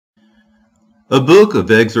a book of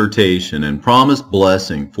exhortation and promised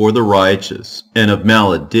blessing for the righteous, and of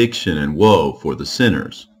malediction and woe for the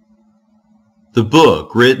sinners. The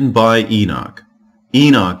book written by Enoch.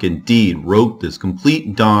 Enoch indeed wrote this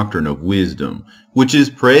complete doctrine of wisdom, which is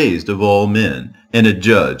praised of all men, and a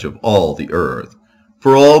judge of all the earth,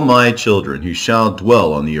 for all my children who shall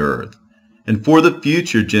dwell on the earth, and for the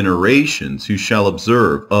future generations who shall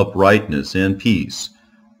observe uprightness and peace.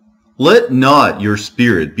 Let not your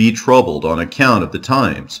spirit be troubled on account of the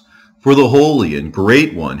times, for the Holy and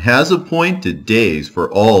Great One has appointed days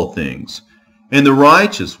for all things, and the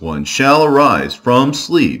righteous one shall arise from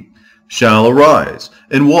sleep, shall arise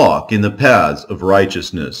and walk in the paths of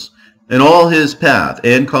righteousness, and all his path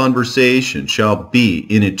and conversation shall be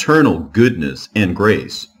in eternal goodness and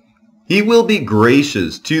grace. He will be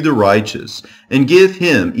gracious to the righteous, and give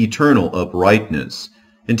him eternal uprightness.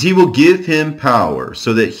 And he will give him power,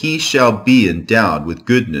 so that he shall be endowed with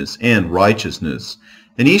goodness and righteousness,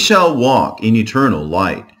 and he shall walk in eternal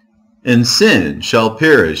light. And sin shall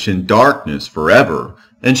perish in darkness forever,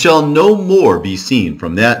 and shall no more be seen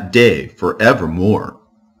from that day forevermore.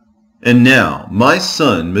 And now, my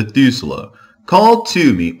son Methuselah, call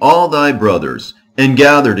to me all thy brothers, and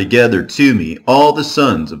gather together to me all the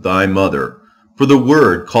sons of thy mother. For the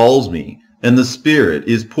word calls me, and the Spirit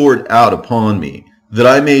is poured out upon me, that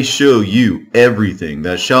I may show you everything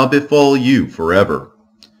that shall befall you forever.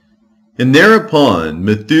 And thereupon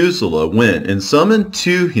Methuselah went and summoned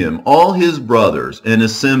to him all his brothers, and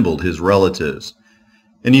assembled his relatives.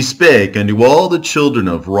 And he spake unto all the children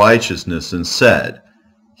of righteousness, and said,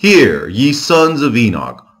 Hear, ye sons of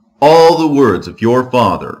Enoch, all the words of your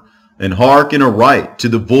father, and hearken aright to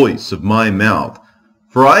the voice of my mouth.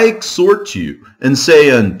 For I exhort you, and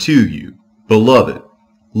say unto you, Beloved,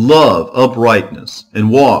 love uprightness, and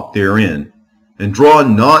walk therein, and draw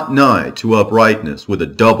not nigh to uprightness with a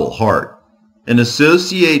double heart, and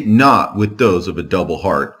associate not with those of a double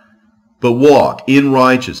heart, but walk in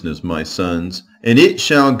righteousness, my sons, and it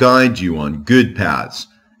shall guide you on good paths,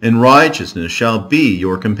 and righteousness shall be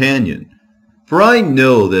your companion. For I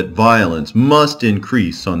know that violence must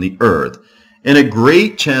increase on the earth, and a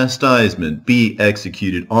great chastisement be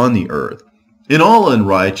executed on the earth, and all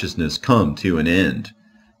unrighteousness come to an end.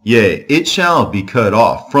 Yea, it shall be cut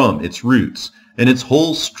off from its roots, and its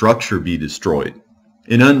whole structure be destroyed.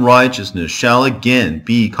 And unrighteousness shall again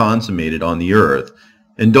be consummated on the earth,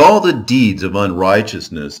 and all the deeds of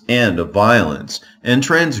unrighteousness and of violence and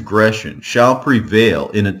transgression shall prevail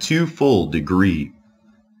in a twofold degree.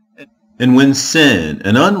 And when sin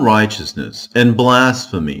and unrighteousness and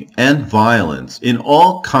blasphemy and violence in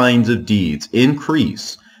all kinds of deeds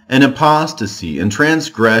increase, and apostasy and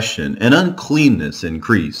transgression and uncleanness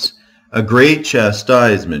increase, a great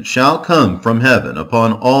chastisement shall come from heaven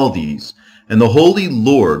upon all these, and the Holy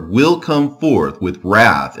Lord will come forth with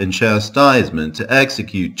wrath and chastisement to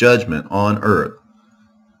execute judgment on earth.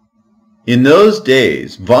 In those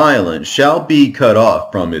days violence shall be cut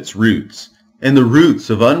off from its roots, and the roots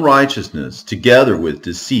of unrighteousness together with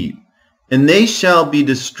deceit, and they shall be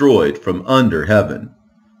destroyed from under heaven.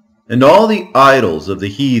 And all the idols of the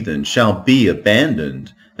heathen shall be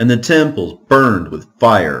abandoned, and the temples burned with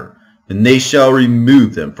fire, and they shall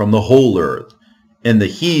remove them from the whole earth. And the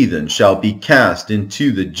heathen shall be cast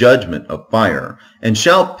into the judgment of fire, and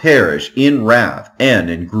shall perish in wrath and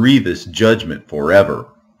in grievous judgment forever.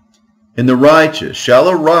 And the righteous shall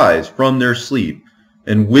arise from their sleep,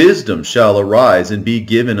 and wisdom shall arise and be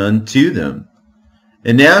given unto them.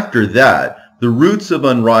 And after that, the roots of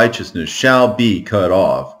unrighteousness shall be cut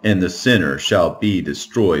off, and the sinner shall be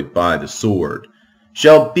destroyed by the sword,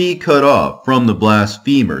 shall be cut off from the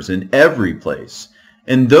blasphemers in every place.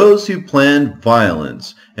 And those who plan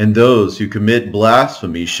violence, and those who commit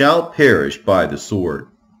blasphemy shall perish by the sword.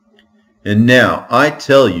 And now I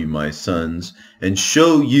tell you, my sons, and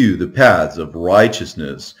show you the paths of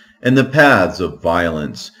righteousness, and the paths of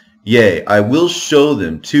violence. Yea, I will show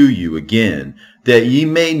them to you again, that ye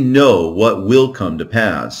may know what will come to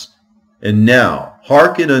pass. And now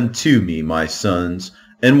hearken unto me, my sons,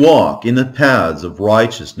 and walk in the paths of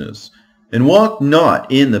righteousness, and walk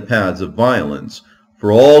not in the paths of violence,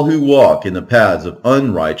 for all who walk in the paths of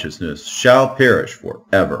unrighteousness shall perish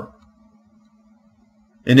forever.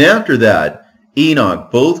 And after that, Enoch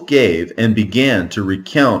both gave and began to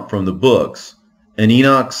recount from the books. And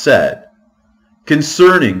Enoch said,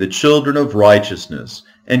 Concerning the children of righteousness,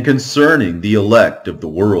 and concerning the elect of the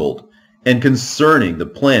world, and concerning the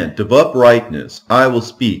plant of uprightness, I will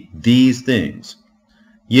speak these things.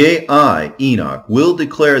 Yea, I, Enoch, will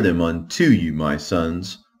declare them unto you, my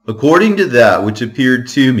sons, according to that which appeared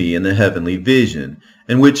to me in the heavenly vision,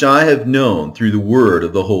 and which I have known through the word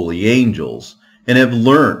of the holy angels, and have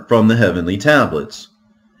learnt from the heavenly tablets.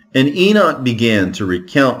 And Enoch began to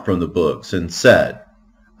recount from the books, and said,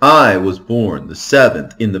 I was born the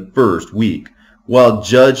 7th in the 1st week, while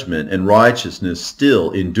judgment and righteousness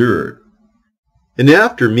still endured. And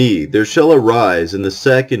after me there shall arise in the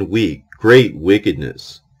 2nd week great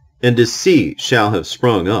wickedness, and deceit shall have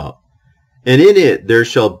sprung up, and in it there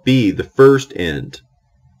shall be the first end,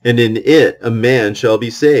 and in it a man shall be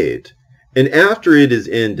saved. And after it is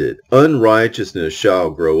ended, unrighteousness shall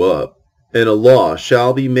grow up, and a law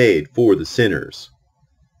shall be made for the sinners.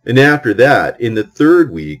 And after that, in the 3rd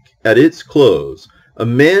week, at its close, a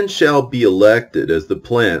man shall be elected as the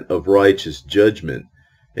plant of righteous judgment,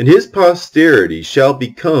 and his posterity shall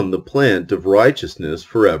become the plant of righteousness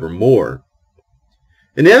forevermore.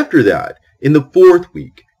 And after that, in the 4th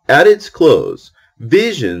week, at its close,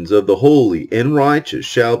 visions of the holy and righteous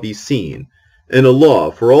shall be seen, and a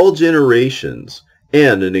law for all generations,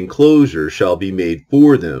 and an enclosure shall be made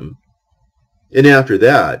for them. And after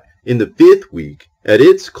that, in the 5th week, at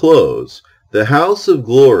its close, the house of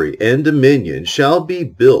glory and dominion shall be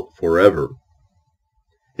built forever.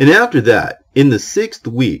 And after that, in the 6th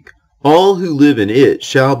week, all who live in it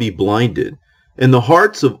shall be blinded, and the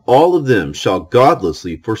hearts of all of them shall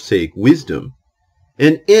godlessly forsake wisdom.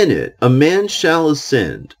 And in it a man shall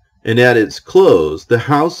ascend, and at its close the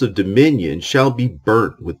house of dominion shall be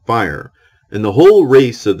burnt with fire, and the whole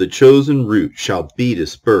race of the chosen root shall be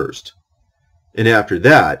dispersed. And after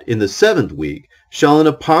that, in the 7th week, shall an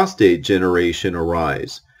apostate generation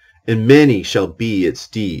arise, and many shall be its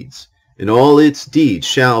deeds, and all its deeds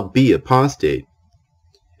shall be apostate.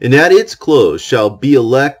 And at its close shall be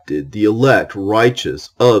elected the elect righteous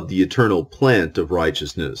of the eternal plant of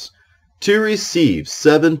righteousness, to receive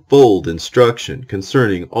 7-fold instruction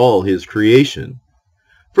concerning all his creation.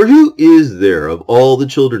 For who is there of all the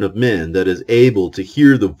children of men that is able to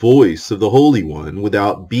hear the voice of the Holy One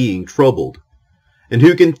without being troubled? And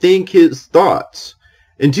who can think his thoughts?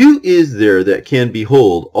 And who is there that can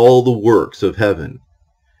behold all the works of heaven?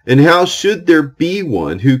 And how should there be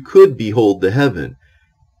one who could behold the heaven?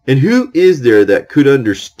 And who is there that could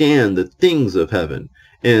understand the things of heaven,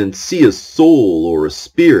 and see a soul or a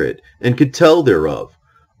spirit, and could tell thereof,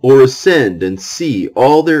 or ascend and see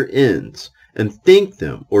all their ends, and think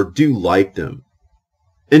them or do like them?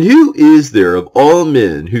 And who is there of all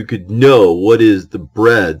men who could know what is the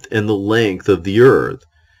breadth and the length of the earth,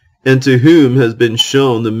 and to whom has been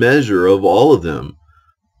shown the measure of all of them?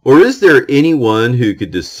 Or is there any one who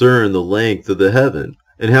could discern the length of the heaven,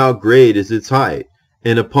 and how great is its height,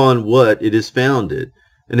 and upon what it is founded,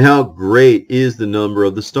 and how great is the number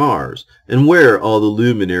of the stars, and where all the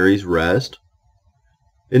luminaries rest?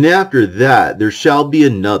 And after that there shall be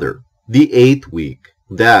another, the 8th week,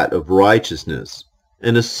 that of righteousness.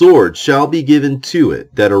 And a sword shall be given to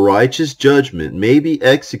it, that a righteous judgment may be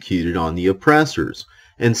executed on the oppressors,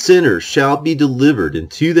 and sinners shall be delivered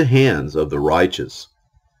into the hands of the righteous.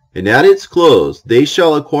 And at its close they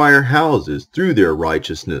shall acquire houses through their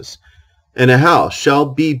righteousness, and a house shall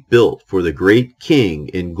be built for the great King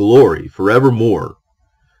in glory forevermore.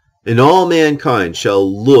 And all mankind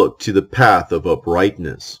shall look to the path of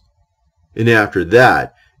uprightness. And after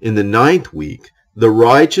that, in the 9th week, the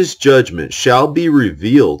righteous judgment shall be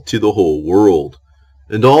revealed to the whole world,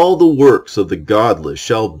 and all the works of the godless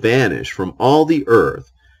shall vanish from all the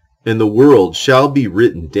earth, and the world shall be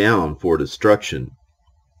written down for destruction.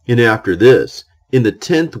 And after this, in the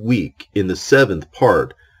 10th week, in the 7th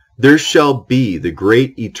part, there shall be the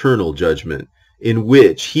great eternal judgment, in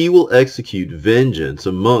which he will execute vengeance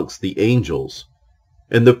amongst the angels.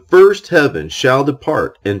 And the first heaven shall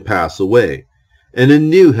depart and pass away, and a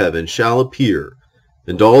new heaven shall appear,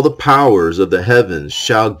 and all the powers of the heavens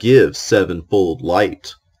shall give 7-fold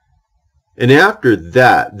light. And after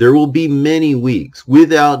that there will be many weeks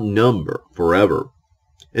without number forever.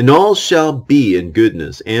 And all shall be in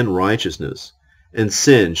goodness and righteousness, and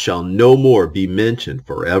sin shall no more be mentioned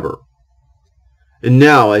forever. And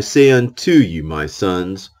now I say unto you, my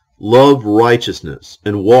sons, love righteousness,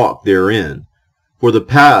 and walk therein, for the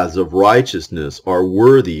paths of righteousness are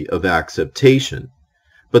worthy of acceptation,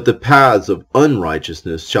 but the paths of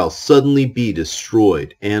unrighteousness shall suddenly be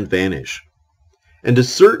destroyed and vanish. And to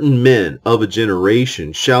certain men of a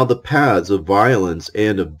generation shall the paths of violence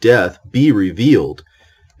and of death be revealed,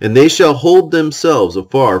 and they shall hold themselves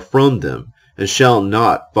afar from them, and shall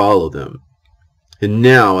not follow them. And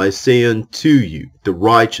now I say unto you, the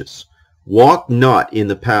righteous, walk not in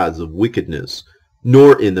the paths of wickedness,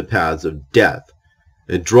 nor in the paths of death,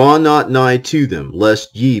 and draw not nigh to them,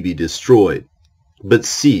 lest ye be destroyed. But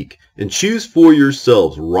seek and choose for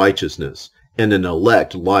yourselves righteousness, and an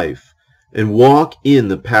elect life, and walk in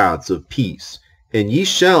the paths of peace, and ye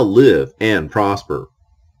shall live and prosper.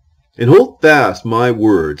 And hold fast my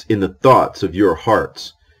words in the thoughts of your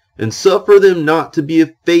hearts, and suffer them not to be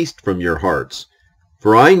effaced from your hearts.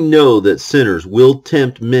 For I know that sinners will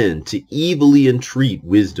tempt men to evilly entreat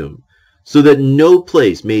wisdom, so that no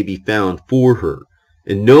place may be found for her,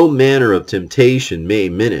 and no manner of temptation may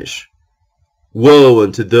minish. Woe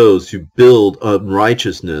unto those who build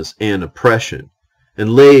unrighteousness and oppression,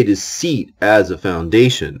 and lay deceit as a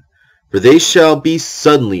foundation, for they shall be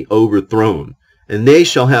suddenly overthrown, and they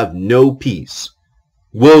shall have no peace.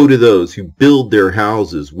 Woe to those who build their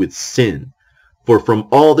houses with sin, for from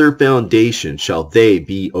all their foundation shall they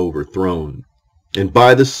be overthrown, and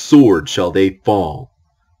by the sword shall they fall.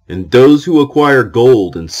 And those who acquire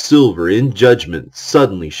gold and silver in judgment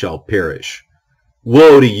suddenly shall perish.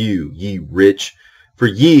 Woe to you, ye rich, for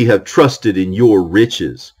ye have trusted in your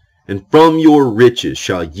riches, and from your riches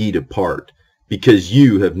shall ye depart, because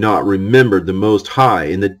you have not remembered the Most High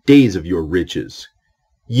in the days of your riches.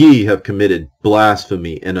 Ye have committed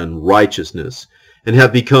blasphemy and unrighteousness, and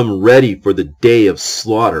have become ready for the day of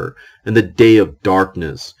slaughter, and the day of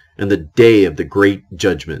darkness, and the day of the great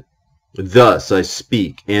judgment. Thus I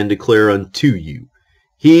speak and declare unto you,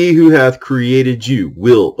 he who hath created you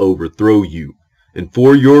will overthrow you, and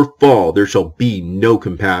for your fall there shall be no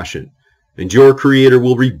compassion, and your Creator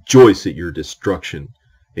will rejoice at your destruction,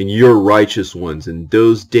 and your righteous ones in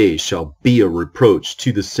those days shall be a reproach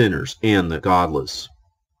to the sinners and the godless.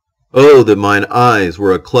 Oh, that mine eyes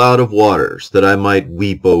were a cloud of waters, that I might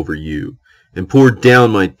weep over you, and pour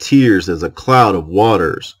down my tears as a cloud of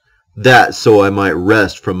waters, that so I might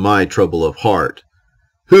rest from my trouble of heart.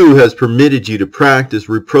 Who has permitted you to practice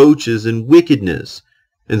reproaches and wickedness?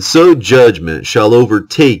 And so judgment shall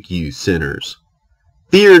overtake you sinners.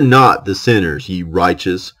 Fear not the sinners, ye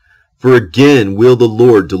righteous, for again will the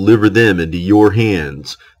Lord deliver them into your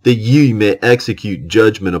hands, that ye may execute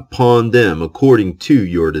judgment upon them according to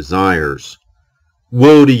your desires.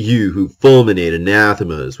 Woe to you who fulminate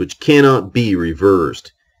anathemas which cannot be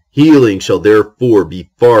reversed. Healing shall therefore be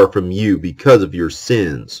far from you because of your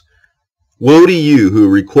sins. Woe to you who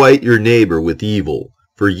requite your neighbor with evil,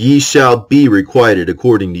 for ye shall be requited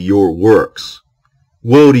according to your works.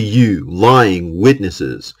 Woe to you, lying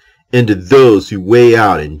witnesses, and to those who weigh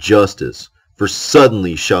out injustice, for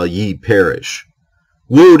suddenly shall ye perish.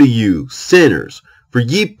 Woe to you, sinners, for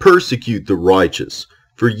ye persecute the righteous,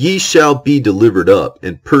 for ye shall be delivered up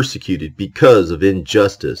and persecuted because of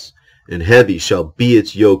injustice, and heavy shall be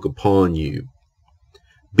its yoke upon you.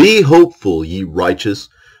 Be hopeful, ye righteous,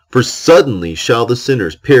 for suddenly shall the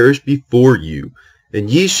sinners perish before you, and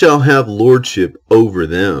ye shall have lordship over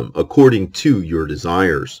them, according to your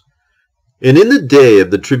desires. And in the day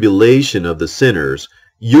of the tribulation of the sinners,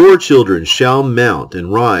 your children shall mount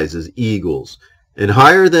and rise as eagles, and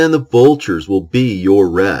higher than the vultures will be your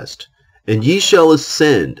rest. And ye shall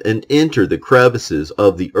ascend and enter the crevices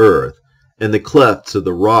of the earth, and the clefts of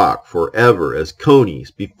the rock forever as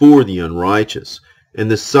conies before the unrighteous, and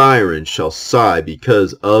the sirens shall sigh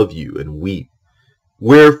because of you and weep.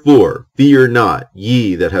 Wherefore fear not,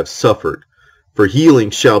 ye that have suffered, for healing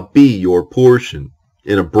shall be your portion,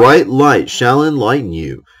 and a bright light shall enlighten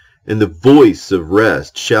you, and the voice of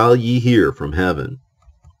rest shall ye hear from heaven.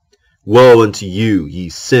 Woe unto you, ye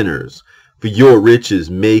sinners, for your riches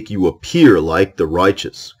make you appear like the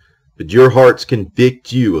righteous, but your hearts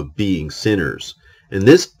convict you of being sinners, and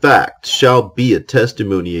this fact shall be a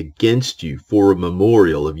testimony against you for a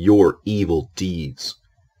memorial of your evil deeds.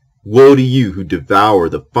 Woe to you who devour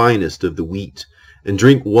the finest of the wheat, and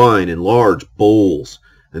drink wine in large bowls,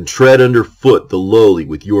 and tread under foot the lowly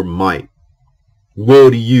with your might. Woe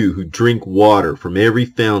to you who drink water from every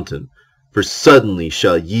fountain, for suddenly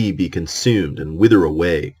shall ye be consumed and wither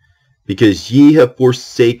away, because ye have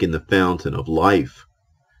forsaken the fountain of life.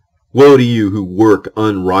 Woe to you who work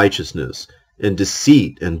unrighteousness, and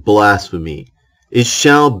deceit and blasphemy. It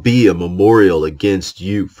shall be a memorial against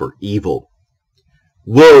you for evil.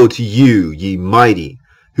 Woe to you, ye mighty,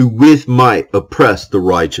 who with might oppress the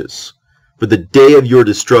righteous, for the day of your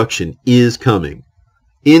destruction is coming.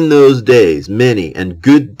 In those days many and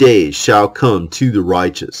good days shall come to the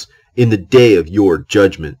righteous, in the day of your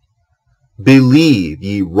judgment. Believe,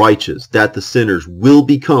 ye righteous, that the sinners will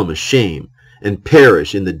become ashamed, and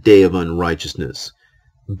perish in the day of unrighteousness.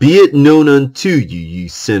 Be it known unto you, ye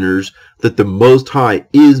sinners, that the Most High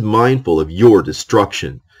is mindful of your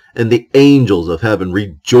destruction, and the angels of heaven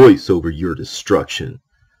rejoice over your destruction.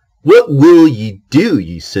 What will ye do,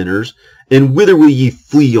 ye sinners, and whither will ye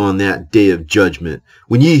flee on that day of judgment,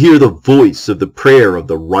 when ye hear the voice of the prayer of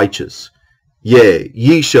the righteous? Yea,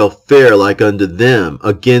 ye shall fare like unto them,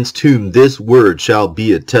 against whom this word shall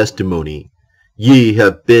be a testimony. Ye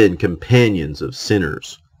have been companions of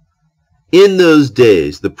sinners. In those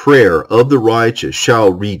days the prayer of the righteous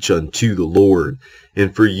shall reach unto the Lord,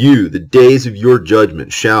 and for you the days of your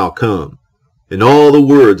judgment shall come, and all the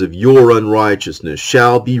words of your unrighteousness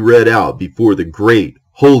shall be read out before the great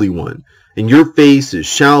Holy One, and your faces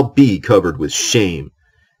shall be covered with shame,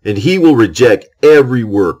 and he will reject every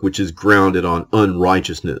work which is grounded on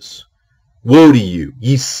unrighteousness. Woe to you,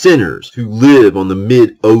 ye sinners, who live on the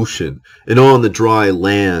mid-ocean and on the dry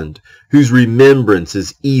land, whose remembrance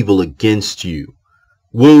is evil against you.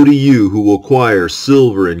 Woe to you who acquire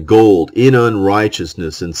silver and gold in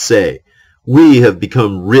unrighteousness, and say, We have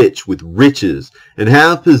become rich with riches, and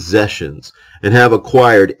have possessions, and have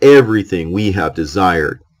acquired everything we have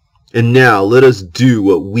desired. And now let us do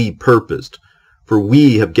what we purposed, for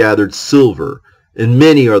we have gathered silver, and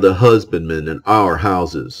many are the husbandmen in our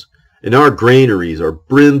houses. And our granaries are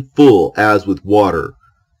brimful as with water.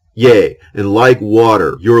 Yea, and like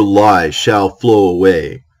water your lies shall flow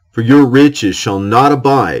away. For your riches shall not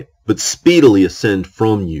abide, but speedily ascend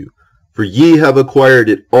from you. For ye have acquired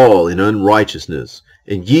it all in unrighteousness,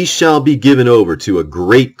 and ye shall be given over to a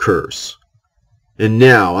great curse. And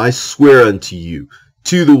now I swear unto you,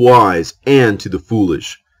 to the wise and to the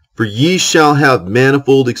foolish, for ye shall have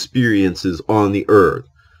manifold experiences on the earth.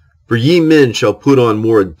 For ye men shall put on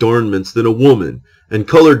more adornments than a woman, and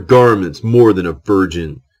colored garments more than a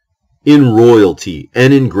virgin, in royalty,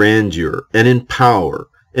 and in grandeur, and in power,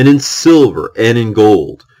 and in silver, and in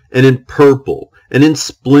gold, and in purple, and in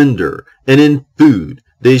splendor, and in food,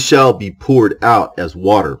 they shall be poured out as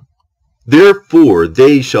water. Therefore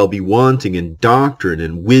they shall be wanting in doctrine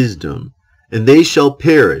and wisdom, and they shall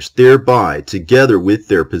perish thereby together with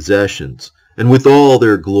their possessions, and with all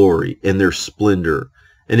their glory and their splendor,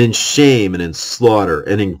 and in shame and in slaughter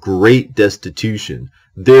and in great destitution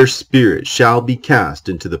their spirit shall be cast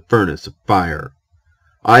into the furnace of fire.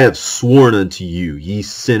 I have sworn unto you, ye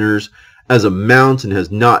sinners, as a mountain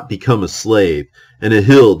has not become a slave, and a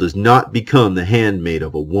hill does not become the handmaid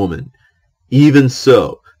of a woman. Even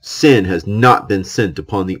so, sin has not been sent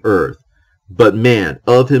upon the earth, but man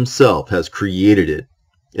of himself has created it,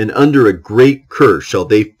 and under a great curse shall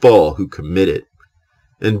they fall who commit it.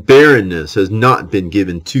 And barrenness has not been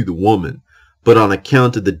given to the woman, but on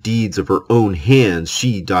account of the deeds of her own hands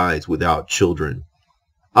she dies without children.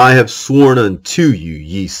 I have sworn unto you,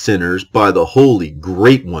 ye sinners, by the Holy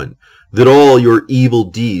Great One, that all your evil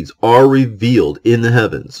deeds are revealed in the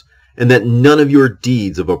heavens, and that none of your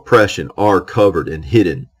deeds of oppression are covered and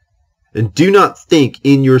hidden. And do not think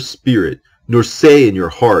in your spirit, nor say in your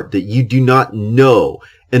heart that you do not know,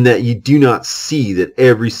 and that you do not see that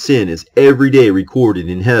every sin is every day recorded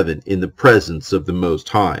in heaven in the presence of the Most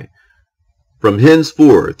High. From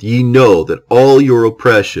henceforth ye know that all your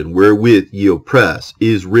oppression wherewith ye oppress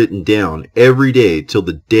is written down every day till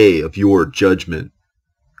the day of your judgment.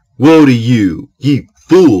 Woe to you, ye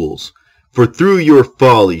fools! For through your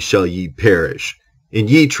folly shall ye perish, and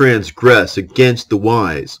ye transgress against the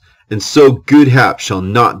wise, and so good hap shall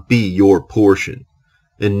not be your portion.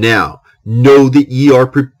 And now, know that ye are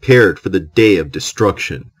prepared for the day of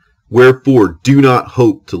destruction. Wherefore do not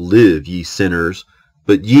hope to live, ye sinners,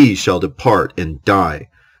 but ye shall depart and die.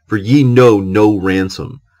 For ye know no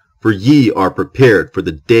ransom. For ye are prepared for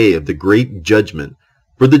the day of the great judgment,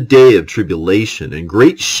 for the day of tribulation and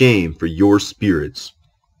great shame for your spirits.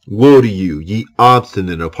 Woe to you, ye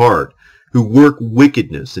obstinate of heart, who work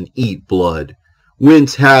wickedness and eat blood.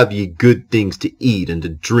 Whence have ye good things to eat and to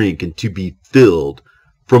drink and to be filled?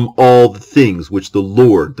 From all the things which the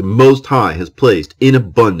Lord, the Most High, has placed in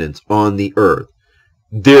abundance on the earth.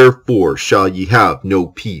 Therefore shall ye have no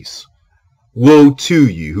peace. Woe to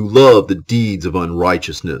you who love the deeds of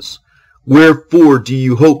unrighteousness. Wherefore do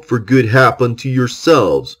you hope for good hap unto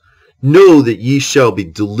yourselves? Know that ye shall be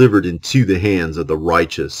delivered into the hands of the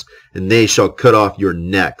righteous, and they shall cut off your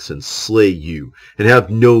necks and slay you, and have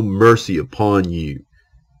no mercy upon you.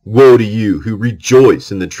 Woe to you who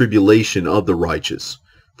rejoice in the tribulation of the righteous,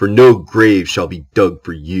 for no grave shall be dug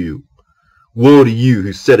for you. Woe to you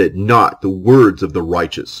who set at naught the words of the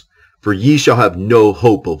righteous, for ye shall have no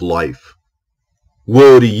hope of life.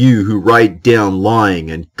 Woe to you who write down lying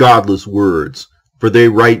and godless words, for they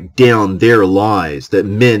write down their lies, that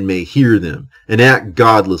men may hear them, and act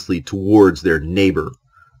godlessly towards their neighbor.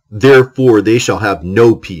 Therefore they shall have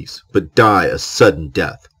no peace, but die a sudden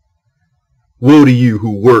death. Woe to you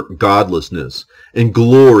who work godlessness, and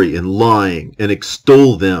glory in lying, and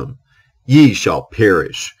extol them. Ye shall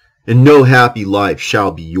perish, and no happy life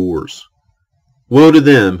shall be yours. Woe to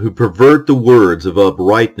them who pervert the words of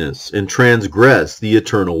uprightness, and transgress the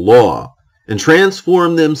eternal law, and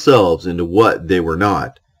transform themselves into what they were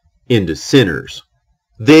not, into sinners.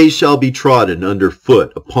 They shall be trodden under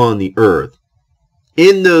foot upon the earth.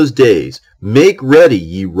 In those days make ready,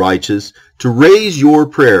 ye righteous, to raise your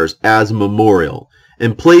prayers as a memorial,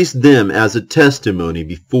 and place them as a testimony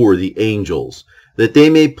before the angels, that they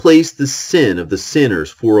may place the sin of the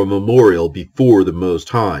sinners for a memorial before the Most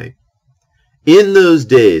High. In those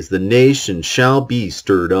days the nation shall be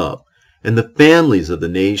stirred up, and the families of the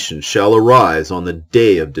nation shall arise on the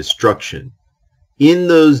day of destruction. In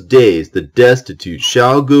those days the destitute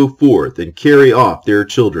shall go forth and carry off their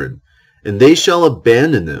children, and they shall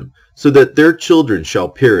abandon them, so that their children shall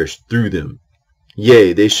perish through them.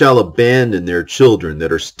 Yea, they shall abandon their children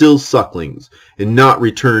that are still sucklings, and not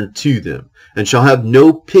return to them, and shall have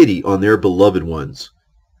no pity on their beloved ones.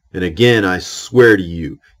 And again I swear to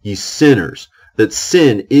you, ye sinners, that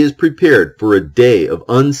sin is prepared for a day of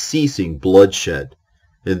unceasing bloodshed.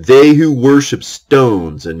 And they who worship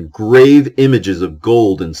stones and grave images of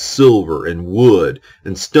gold and silver and wood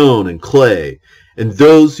and stone and clay, and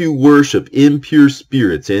those who worship impure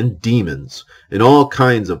spirits and demons, and all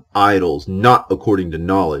kinds of idols not according to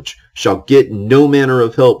knowledge, shall get no manner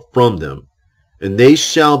of help from them. And they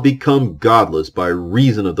shall become godless by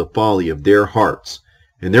reason of the folly of their hearts,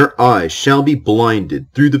 and their eyes shall be blinded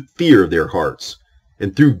through the fear of their hearts,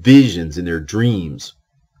 and through visions in their dreams.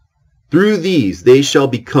 Through these they shall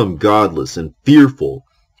become godless and fearful,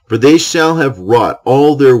 for they shall have wrought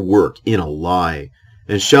all their work in a lie,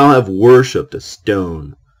 and shall have worshipped a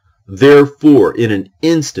stone. Therefore in an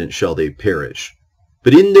instant shall they perish.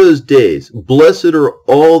 But in those days blessed are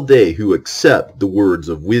all they who accept the words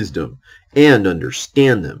of wisdom, and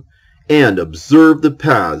understand them, and observe the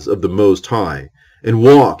paths of the Most High, and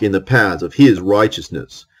walk in the paths of his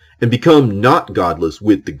righteousness, and become not godless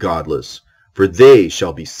with the godless, for they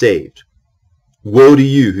shall be saved. Woe to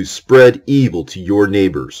you who spread evil to your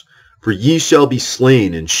neighbors, for ye shall be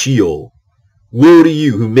slain in Sheol. Woe to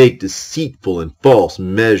you who make deceitful and false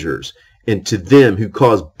measures, and to them who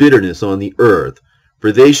cause bitterness on the earth,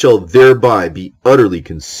 for they shall thereby be utterly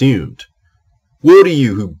consumed. Woe to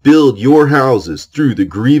you who build your houses through the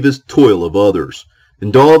grievous toil of others,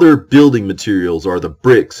 and all their building materials are the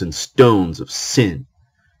bricks and stones of sin.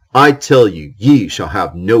 I tell you, ye shall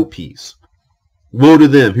have no peace. Woe to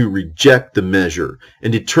them who reject the measure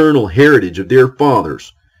and eternal heritage of their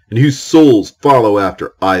fathers, and whose souls follow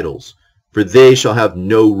after idols, for they shall have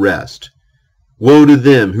no rest. Woe to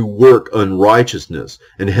them who work unrighteousness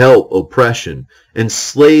and help oppression, and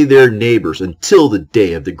slay their neighbors until the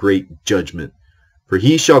day of the great judgment. For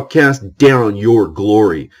he shall cast down your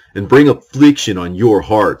glory, and bring affliction on your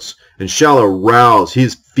hearts, and shall arouse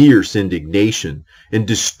his fierce indignation, and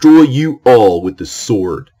destroy you all with the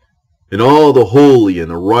sword. And all the holy and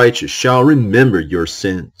the righteous shall remember your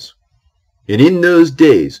sins. And in those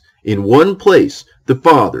days, in one place, the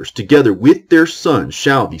fathers together with their sons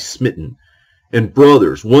shall be smitten, and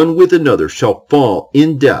brothers one with another shall fall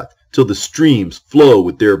in death, till the streams flow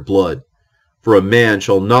with their blood. For a man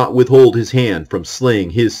shall not withhold his hand from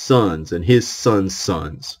slaying his sons and his sons'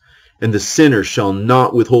 sons, and the sinner shall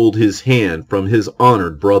not withhold his hand from his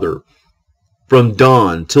honored brother. From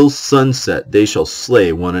dawn till sunset they shall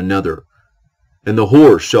slay one another. And the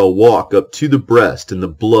horse shall walk up to the breast in the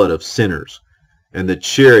blood of sinners, and the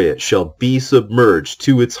chariot shall be submerged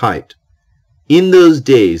to its height. In those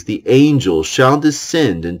days the angels shall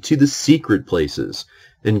descend into the secret places,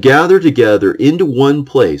 and gather together into one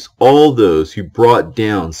place all those who brought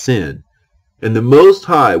down sin. And the Most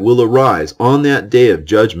High will arise on that day of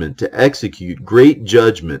judgment to execute great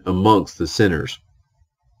judgment amongst the sinners.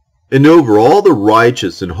 And over all the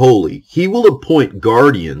righteous and holy he will appoint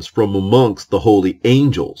guardians from amongst the holy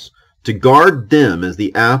angels, to guard them as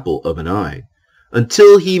the apple of an eye,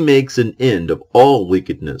 until he makes an end of all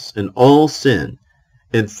wickedness and all sin.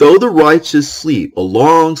 And though the righteous sleep a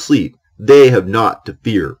long sleep, they have not to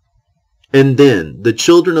fear. And then the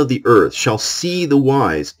children of the earth shall see the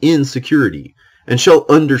wise in security, and shall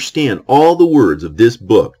understand all the words of this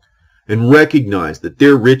book, and recognize that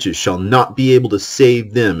their riches shall not be able to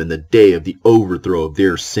save them in the day of the overthrow of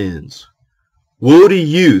their sins. Woe to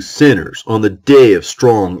you, sinners, on the day of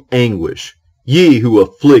strong anguish, ye who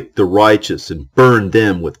afflict the righteous and burn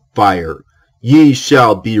them with fire. Ye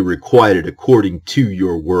shall be requited according to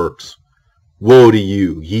your works. Woe to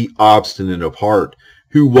you, ye obstinate of heart,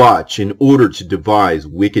 who watch in order to devise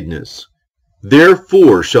wickedness.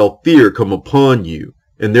 Therefore shall fear come upon you,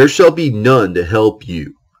 and there shall be none to help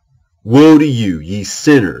you. Woe to you, ye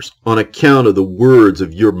sinners, on account of the words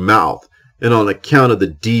of your mouth, and on account of the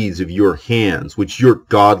deeds of your hands, which your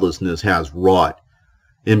godlessness has wrought.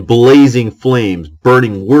 In blazing flames,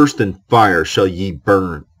 burning worse than fire, shall ye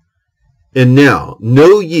burn. And now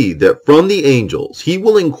know ye that from the angels he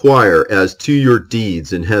will inquire as to your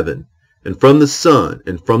deeds in heaven, and from the sun,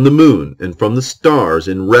 and from the moon, and from the stars,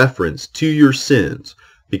 in reference to your sins,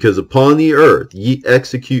 because upon the earth ye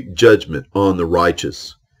execute judgment on the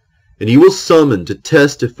righteous. And he will summon to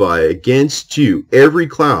testify against you every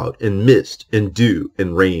cloud, and mist, and dew,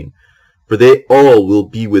 and rain. For they all will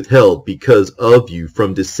be withheld because of you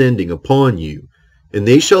from descending upon you, and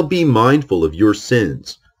they shall be mindful of your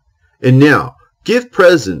sins. And now give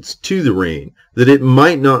presents to the rain, that it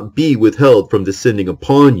might not be withheld from descending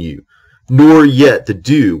upon you, nor yet the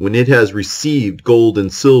dew when it has received gold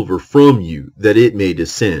and silver from you, that it may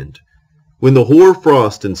descend. When the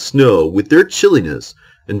hoarfrost and snow with their chilliness,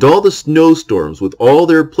 and all the snowstorms with all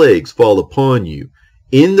their plagues fall upon you,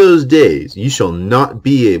 in those days ye shall not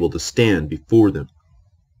be able to stand before them.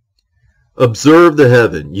 Observe the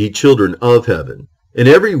heaven, ye children of heaven, and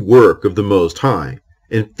every work of the Most High,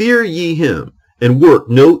 and fear ye him, and work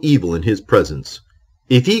no evil in his presence.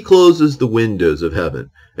 If he closes the windows of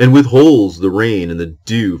heaven, and withholds the rain and the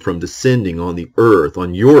dew from descending on the earth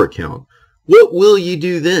on your account, what will ye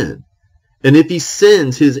do then? And if he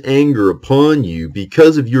sends his anger upon you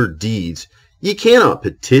because of your deeds, ye cannot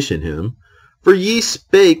petition him, for ye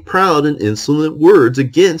spake proud and insolent words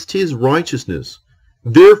against his righteousness.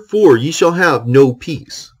 Therefore ye shall have no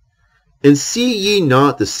peace. And see ye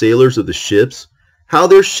not the sailors of the ships, how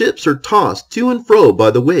their ships are tossed to and fro by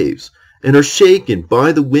the waves, and are shaken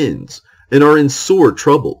by the winds, and are in sore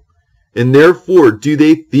trouble? And therefore do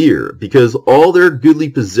they fear, because all their goodly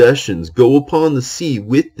possessions go upon the sea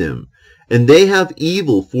with them, and they have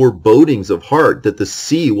evil forebodings of heart that the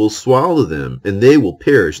sea will swallow them, and they will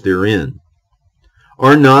perish therein.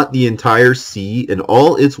 Are not the entire sea and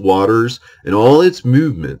all its waters and all its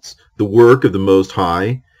movements the work of the Most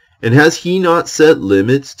High? And has he not set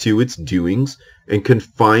limits to its doings, and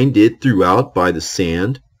confined it throughout by the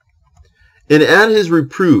sand? And at his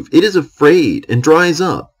reproof it is afraid, and dries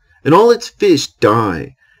up, and all its fish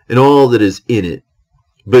die, and all that is in it.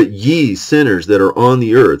 But ye sinners that are on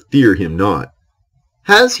the earth, fear him not.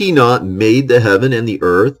 Has he not made the heaven and the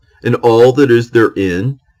earth, and all that is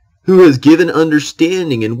therein? Who has given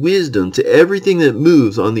understanding and wisdom to everything that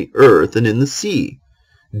moves on the earth and in the sea?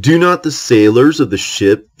 Do not the sailors of the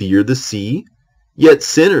ship fear the sea? Yet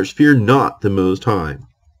sinners fear not the Most High.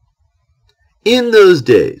 In those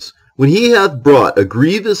days, when he hath brought a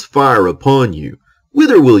grievous fire upon you,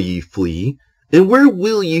 whither will ye flee? And where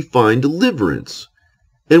will ye find deliverance?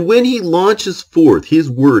 And when he launches forth his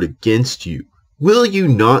word against you, will you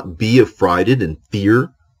not be affrighted and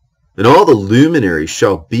fear? And all the luminaries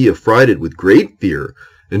shall be affrighted with great fear,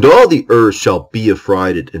 and all the earth shall be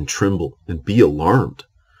affrighted and tremble, and be alarmed.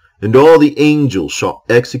 And all the angels shall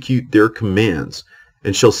execute their commands,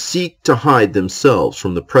 and shall seek to hide themselves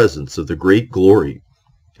from the presence of the great glory.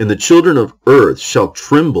 And the children of earth shall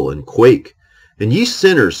tremble and quake, and ye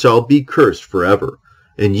sinners shall be cursed forever,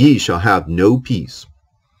 and ye shall have no peace.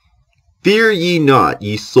 Fear ye not,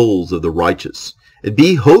 ye souls of the righteous, and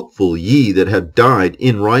be hopeful, ye that have died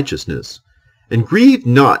in righteousness. And grieve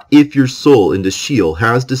not if your soul into Sheol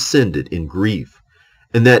has descended in grief,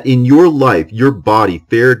 and that in your life your body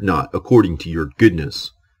fared not according to your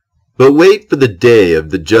goodness. But wait for the day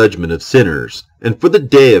of the judgment of sinners, and for the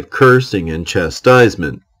day of cursing and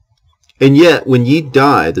chastisement. And yet when ye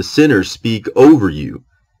die, the sinners speak over you.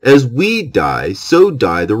 As we die, so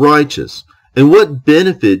die the righteous. And what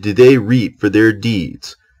benefit do they reap for their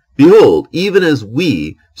deeds? Behold, even as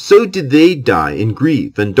we, so did they die in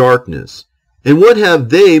grief and darkness. And what have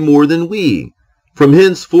they more than we? From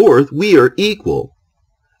henceforth we are equal.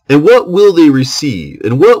 And what will they receive,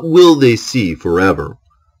 and what will they see forever?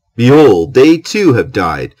 Behold, they too have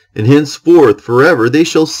died, and henceforth forever they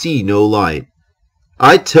shall see no light.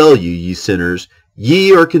 I tell you, ye sinners,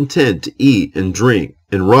 ye are content to eat and drink,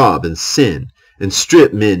 and rob and sin, and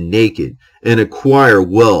strip men naked, and acquire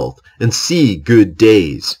wealth, and see good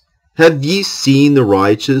days. Have ye seen the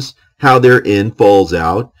righteous, how their end falls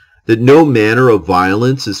out, that no manner of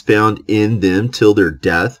violence is found in them till their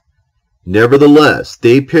death? Nevertheless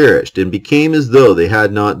they perished, and became as though they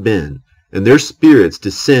had not been, and their spirits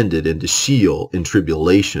descended into Sheol in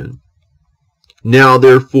tribulation. Now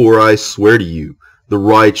therefore I swear to you, the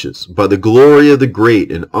righteous, by the glory of the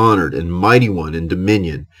great and honored and mighty one in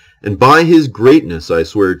dominion, and by his greatness I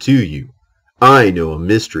swear to you, I know a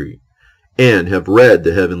mystery, and have read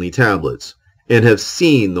the heavenly tablets, and have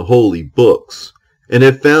seen the holy books, and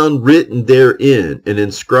have found written therein and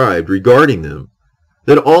inscribed regarding them,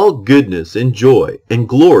 that all goodness and joy and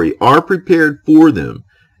glory are prepared for them,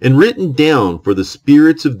 and written down for the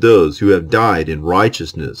spirits of those who have died in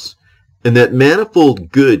righteousness, and that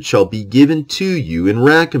manifold good shall be given to you in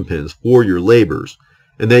recompense for your labors,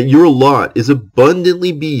 and that your lot is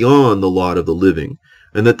abundantly beyond the lot of the living,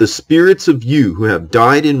 and that the spirits of you who have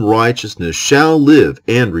died in righteousness shall live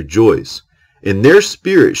and rejoice, and their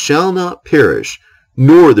spirit shall not perish,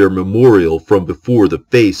 nor their memorial from before the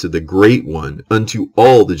face of the Great One unto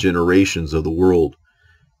all the generations of the world.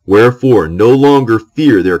 Wherefore no longer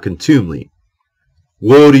fear their contumely.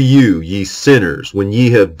 Woe to you, ye sinners, when ye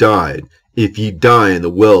have died, if ye die in the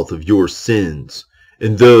wealth of your sins.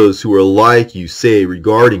 And those who are like you say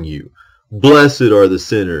regarding you, Blessed are the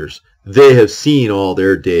sinners, they have seen all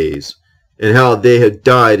their days, and how they have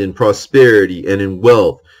died in prosperity and in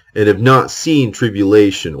wealth, and have not seen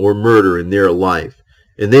tribulation or murder in their life.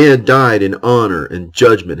 And they have died in honor, and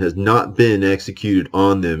judgment has not been executed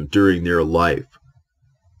on them during their life.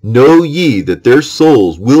 Know ye that their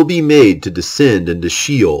souls will be made to descend into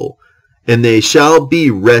Sheol, and they shall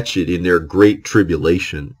be wretched in their great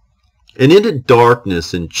tribulation. And into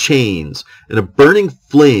darkness and chains, and a burning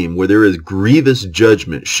flame where there is grievous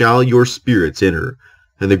judgment shall your spirits enter,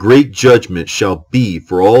 and the great judgment shall be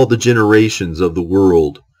for all the generations of the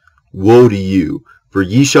world. Woe to you, for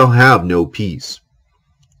ye shall have no peace.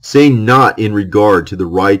 Say not in regard to the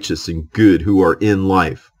righteous and good who are in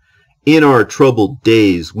life, In our troubled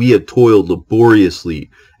days we have toiled laboriously,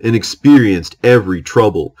 and experienced every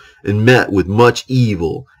trouble, and met with much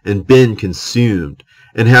evil, and been consumed,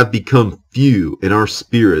 and have become few, and our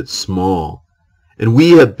spirits small. And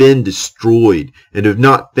we have been destroyed, and have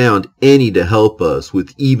not found any to help us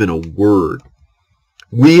with even a word.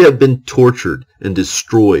 We have been tortured and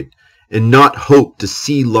destroyed, and not hoped to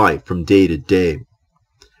see life from day to day.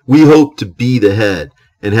 We hoped to be the head,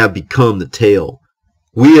 and have become the tail.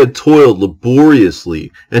 We had toiled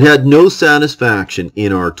laboriously, and had no satisfaction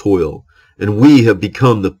in our toil. And we have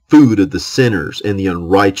become the food of the sinners and the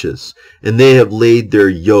unrighteous, and they have laid their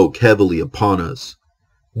yoke heavily upon us.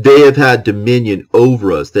 They have had dominion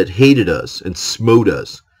over us that hated us and smote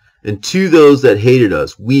us. And to those that hated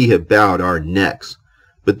us we have bowed our necks.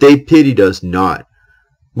 But they pitied us not.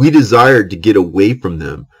 We desired to get away from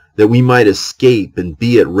them, that we might escape and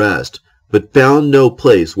be at rest, but found no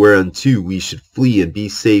place whereunto we should flee and be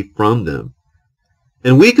safe from them.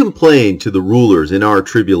 And we complained to the rulers in our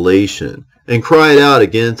tribulation, and cried out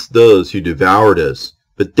against those who devoured us,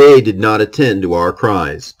 but they did not attend to our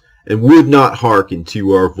cries, and would not hearken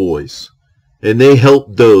to our voice. And they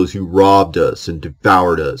helped those who robbed us and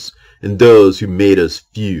devoured us, and those who made us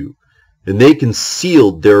few. And they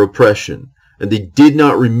concealed their oppression, and they did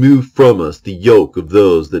not remove from us the yoke of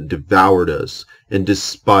those that devoured us, and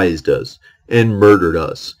despised us, and murdered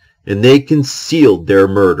us. And they concealed their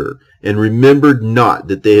murder, and remembered not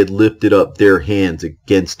that they had lifted up their hands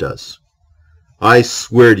against us. I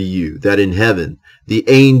swear to you that in heaven the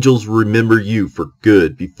angels remember you for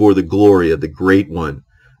good before the glory of the Great One,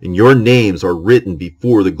 and your names are written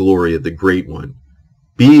before the glory of the Great One.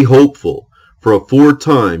 Be hopeful, for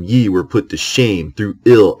aforetime ye were put to shame through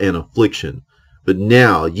ill and affliction, but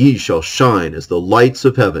now ye shall shine as the lights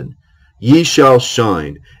of heaven. Ye shall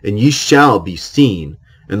shine, and ye shall be seen,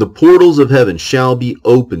 and the portals of heaven shall be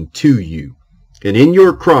opened to you. And in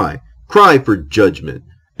your cry, cry for judgment,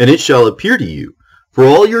 and it shall appear to you. For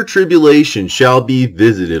all your tribulation shall be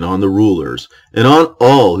visited on the rulers, and on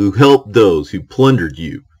all who helped those who plundered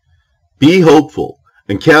you. Be hopeful,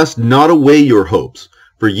 and cast not away your hopes,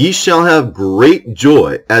 for ye shall have great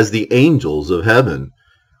joy as the angels of heaven.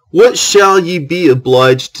 What shall ye be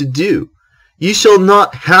obliged to do? Ye shall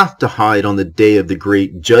not have to hide on the day of the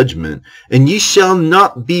great judgment, and ye shall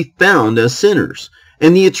not be found as sinners.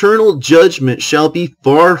 And the eternal judgment shall be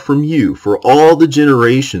far from you for all the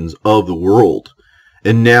generations of the world.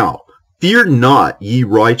 And now, fear not, ye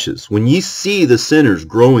righteous, when ye see the sinners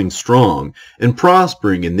growing strong, and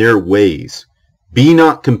prospering in their ways. Be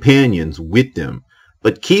not companions with them,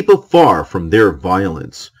 but keep afar from their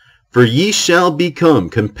violence. For ye shall become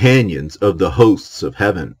companions of the hosts of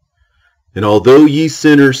heaven. And although ye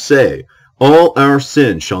sinners say, all our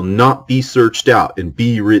sins shall not be searched out and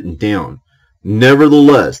be written down,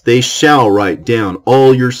 nevertheless they shall write down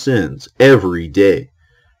all your sins every day.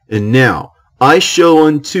 And now I show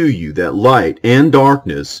unto you that light and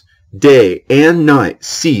darkness, day and night,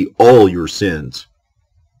 see all your sins.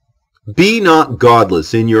 Be not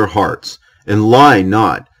godless in your hearts, and lie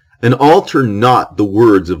not, and alter not the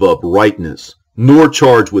words of uprightness, nor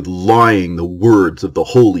charge with lying the words of the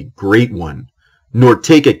Holy Great One, nor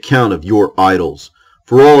take account of your idols,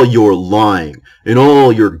 for all your lying, and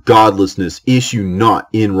all your godlessness issue not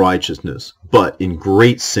in righteousness, but in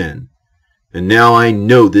great sin. And now I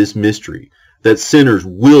know this mystery, that sinners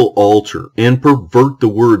will alter and pervert the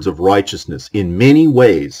words of righteousness in many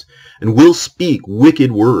ways, and will speak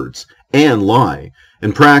wicked words, and lie,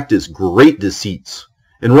 and practice great deceits,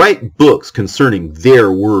 and write books concerning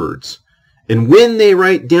their words. And when they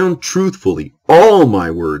write down truthfully all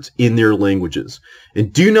my words in their languages,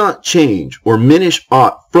 and do not change or diminish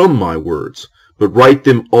aught from my words, but write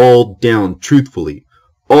them all down truthfully,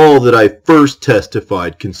 all that I first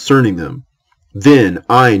testified concerning them, then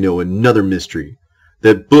I know another mystery,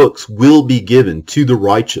 that books will be given to the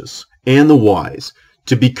righteous and the wise,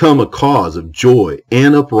 to become a cause of joy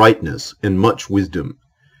and uprightness and much wisdom.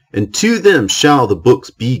 And to them shall the books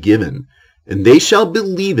be given, and they shall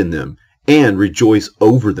believe in them, and rejoice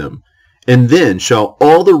over them. And then shall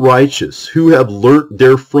all the righteous who have learnt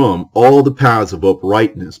therefrom all the paths of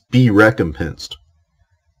uprightness be recompensed.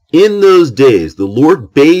 In those days the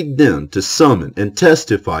Lord bade them to summon and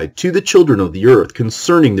testify to the children of the earth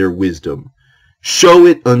concerning their wisdom. Show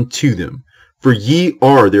it unto them, for ye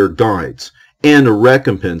are their guides, and a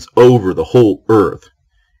recompense over the whole earth.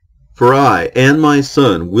 For I and my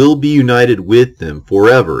Son will be united with them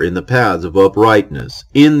forever in the paths of uprightness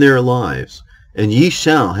in their lives, and ye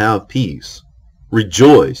shall have peace.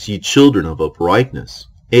 Rejoice, ye children of uprightness.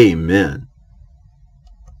 Amen.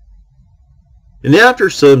 And after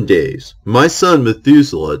some days, my son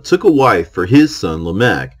Methuselah took a wife for his son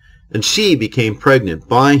Lamech, and she became pregnant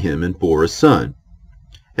by him and bore a son.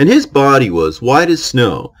 And his body was white as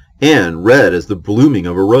snow, and red as the blooming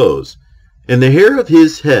of a rose. And the hair of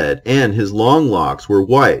his head and his long locks were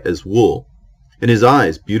white as wool, and his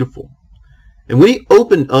eyes beautiful. And when he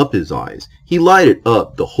opened up his eyes, he lighted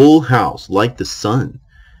up the whole house like the sun.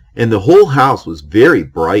 And the whole house was very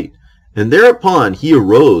bright. And thereupon he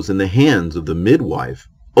arose in the hands of the midwife,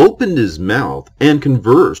 opened his mouth, and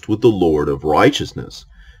conversed with the Lord of righteousness.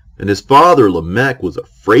 And his father Lamech was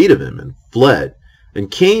afraid of him, and fled,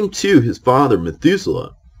 and came to his father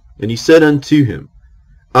Methuselah. And he said unto him,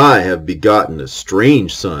 I have begotten a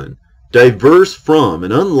strange son, diverse from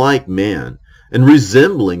and unlike man, and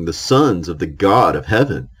resembling the sons of the God of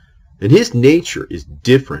heaven. And his nature is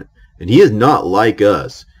different, and he is not like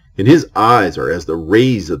us. And his eyes are as the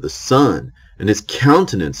rays of the sun, and his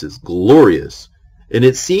countenance is glorious. And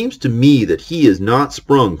it seems to me that he is not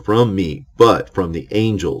sprung from me, but from the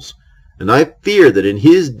angels. And I fear that in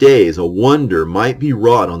his days a wonder might be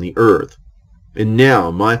wrought on the earth. And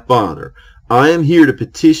now, my father, I am here to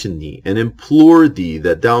petition thee, and implore thee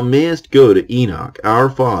that thou mayest go to Enoch our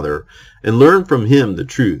father, and learn from him the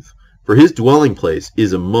truth, for his dwelling place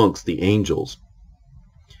is amongst the angels.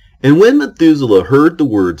 And when Methuselah heard the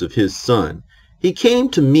words of his son, he came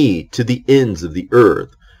to me to the ends of the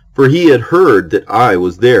earth, for he had heard that I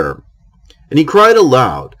was there. And he cried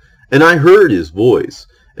aloud, and I heard his voice.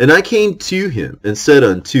 And I came to him, and said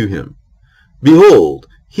unto him, Behold,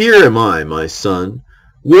 here am I, my son.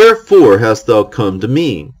 Wherefore hast thou come to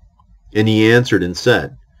me? And he answered and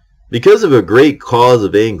said, Because of a great cause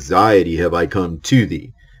of anxiety have I come to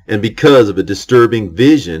thee, and because of a disturbing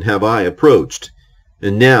vision have I approached.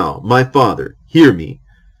 And now, my father, hear me.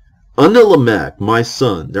 Unto Lamech my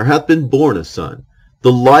son there hath been born a son,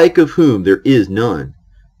 the like of whom there is none.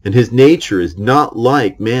 And his nature is not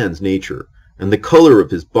like man's nature, and the color of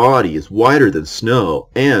his body is whiter than snow,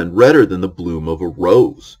 and redder than the bloom of a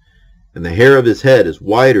rose. And the hair of his head is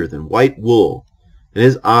whiter than white wool, and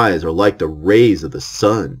his eyes are like the rays of the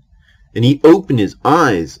sun. And he opened his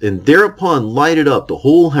eyes, and thereupon lighted up the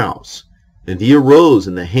whole house. And he arose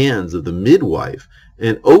in the hands of the midwife,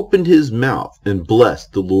 and opened his mouth, and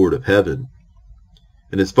blessed the Lord of heaven.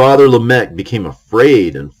 And his father Lamech became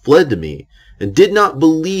afraid, and fled to me, and did not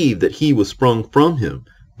believe that he was sprung from him,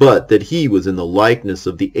 but that he was in the likeness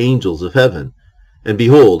of the angels of heaven. And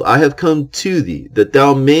behold, I have come to thee, that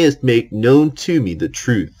thou mayest make known to me the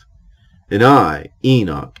truth. And I,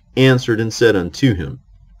 Enoch, answered and said unto him,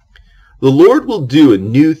 The Lord will do a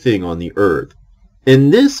new thing on the earth.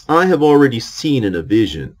 And this I have already seen in a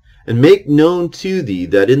vision, and make known to thee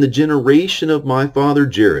that in the generation of my father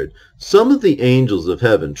Jared, some of the angels of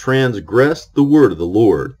heaven transgressed the word of the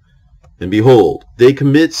Lord. And behold, they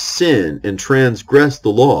commit sin and transgress the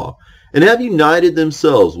law, and have united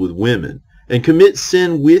themselves with women, and commit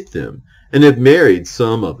sin with them, and have married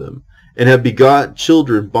some of them, and have begot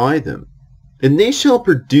children by them. And they shall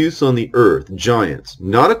produce on the earth giants,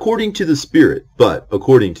 not according to the Spirit, but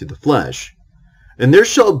according to the flesh. And there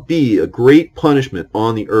shall be a great punishment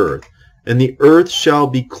on the earth, and the earth shall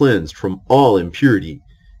be cleansed from all impurity.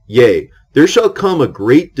 Yea, there shall come a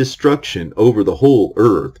great destruction over the whole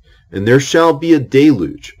earth, and there shall be a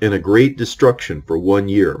deluge and a great destruction for 1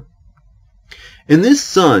 year. And this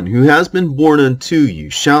son who has been born unto you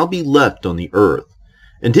shall be left on the earth,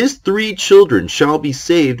 and his 3 children shall be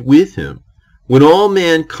saved with him. When all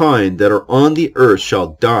mankind that are on the earth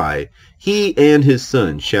shall die, he and his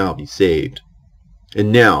son shall be saved.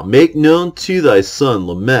 And now make known to thy son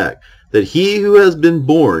Lamech that he who has been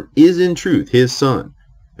born is in truth his son,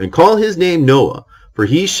 and call his name Noah, for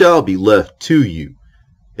he shall be left to you.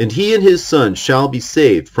 And he and his son shall be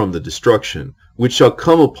saved from the destruction, which shall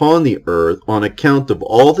come upon the earth on account of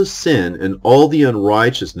all the sin and all the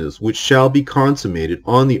unrighteousness which shall be consummated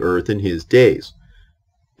on the earth in his days.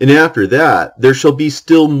 And after that there shall be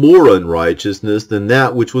still more unrighteousness than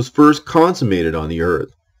that which was first consummated on the earth.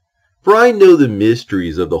 For I know the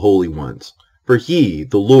mysteries of the holy ones, for he,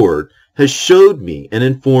 the Lord, has showed me and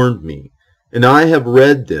informed me, and I have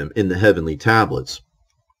read them in the heavenly tablets.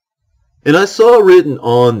 And I saw written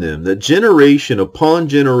on them that generation upon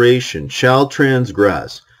generation shall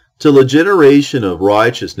transgress, till a generation of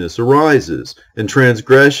righteousness arises, and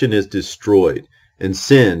transgression is destroyed, and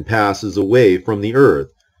sin passes away from the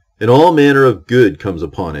earth, and all manner of good comes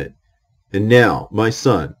upon it. And now, my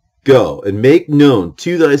son, go and make known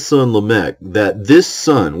to thy son Lamech that this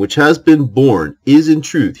son which has been born is in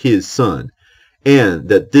truth his son, and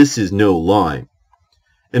that this is no lie.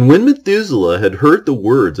 And when Methuselah had heard the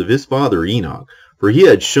words of his father Enoch, for he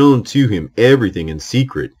had shown to him everything in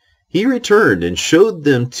secret, he returned and showed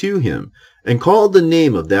them to him, and called the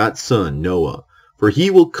name of that son Noah, for he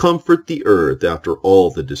will comfort the earth after all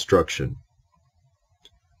the destruction.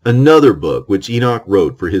 Another book which Enoch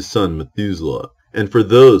wrote for his son Methuselah, and for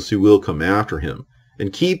those who will come after him,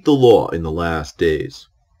 and keep the law in the last days.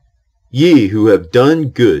 Ye who have done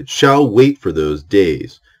good shall wait for those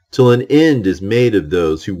days, till an end is made of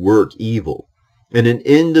those who work evil, and an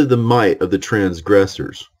end of the might of the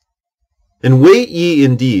transgressors. And wait ye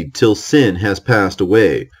indeed till sin has passed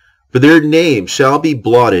away, for their names shall be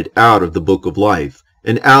blotted out of the book of life,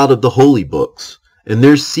 and out of the holy books, and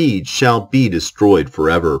their seed shall be destroyed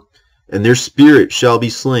forever, and their spirit shall be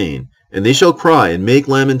slain, and they shall cry and make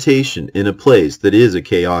lamentation in a place that is a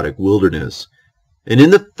chaotic wilderness. And in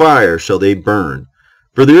the fire shall they burn,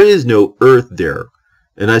 for there is no earth there.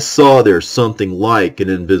 And I saw there something like an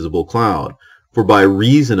invisible cloud, for by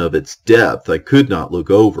reason of its depth I could not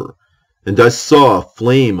look over. And I saw a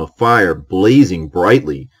flame of fire blazing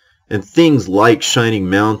brightly, and things like shining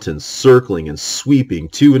mountains circling and sweeping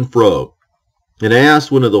to and fro. And I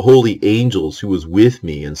asked one of the holy angels who was with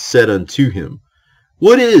me, and said unto him,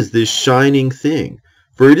 What is this shining thing?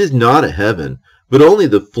 For it is not a heaven, but only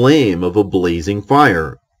the flame of a blazing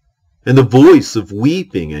fire, and the voice of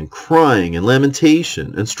weeping and crying and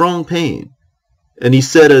lamentation and strong pain. And he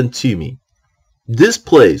said unto me, This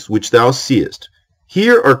place which thou seest,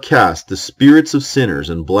 here are cast the spirits of sinners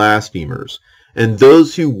and blasphemers, and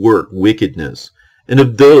those who work wickedness, and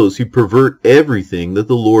of those who pervert everything that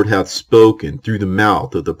the Lord hath spoken through the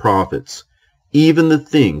mouth of the prophets, even the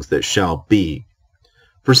things that shall be.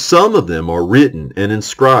 For some of them are written and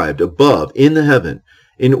inscribed above in the heaven,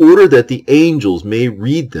 in order that the angels may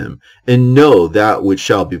read them, and know that which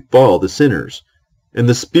shall befall the sinners, and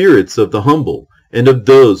the spirits of the humble, and of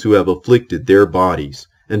those who have afflicted their bodies,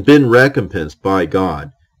 and been recompensed by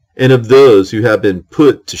God, and of those who have been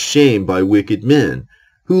put to shame by wicked men,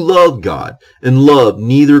 who love God, and love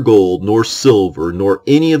neither gold, nor silver, nor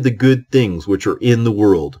any of the good things which are in the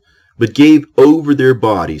world, but gave over their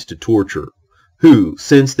bodies to torture, who,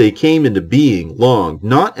 since they came into being, longed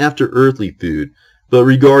not after earthly food, but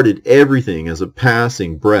regarded everything as a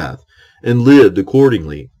passing breath, and lived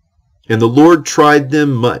accordingly. And the Lord tried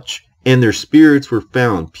them much, and their spirits were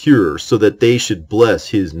found pure, so that they should bless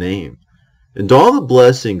his name. And all the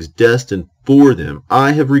blessings destined for them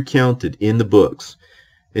I have recounted in the books,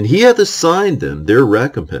 and he hath assigned them their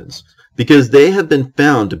recompense, because they have been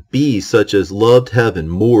found to be such as loved heaven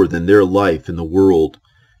more than their life in the world.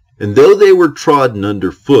 And though they were trodden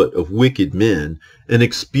under foot of wicked men, and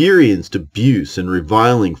experienced abuse and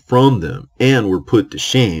reviling from them, and were put to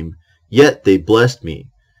shame, yet they blessed me.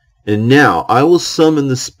 And now I will summon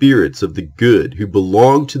the spirits of the good who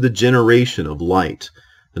belong to the generation of light,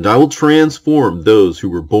 and I will transform those who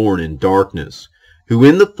were born in darkness, who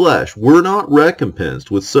in the flesh were not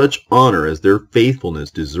recompensed with such honor as their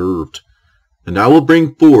faithfulness deserved. And I will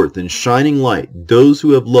bring forth in shining light those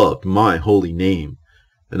who have loved my holy name,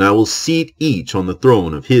 and I will seat each on the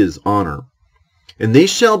throne of his honor. And they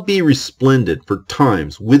shall be resplendent for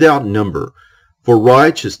times without number, for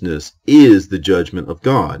righteousness is the judgment of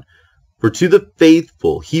God. For to the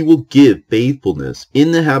faithful he will give faithfulness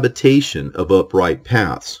in the habitation of upright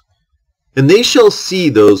paths. And they shall see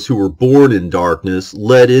those who were born in darkness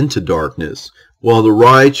led into darkness, while the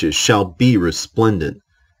righteous shall be resplendent.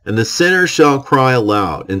 And the sinners shall cry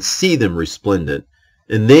aloud, and see them resplendent.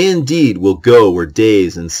 And they indeed will go where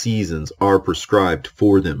days and seasons are prescribed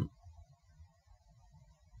for them.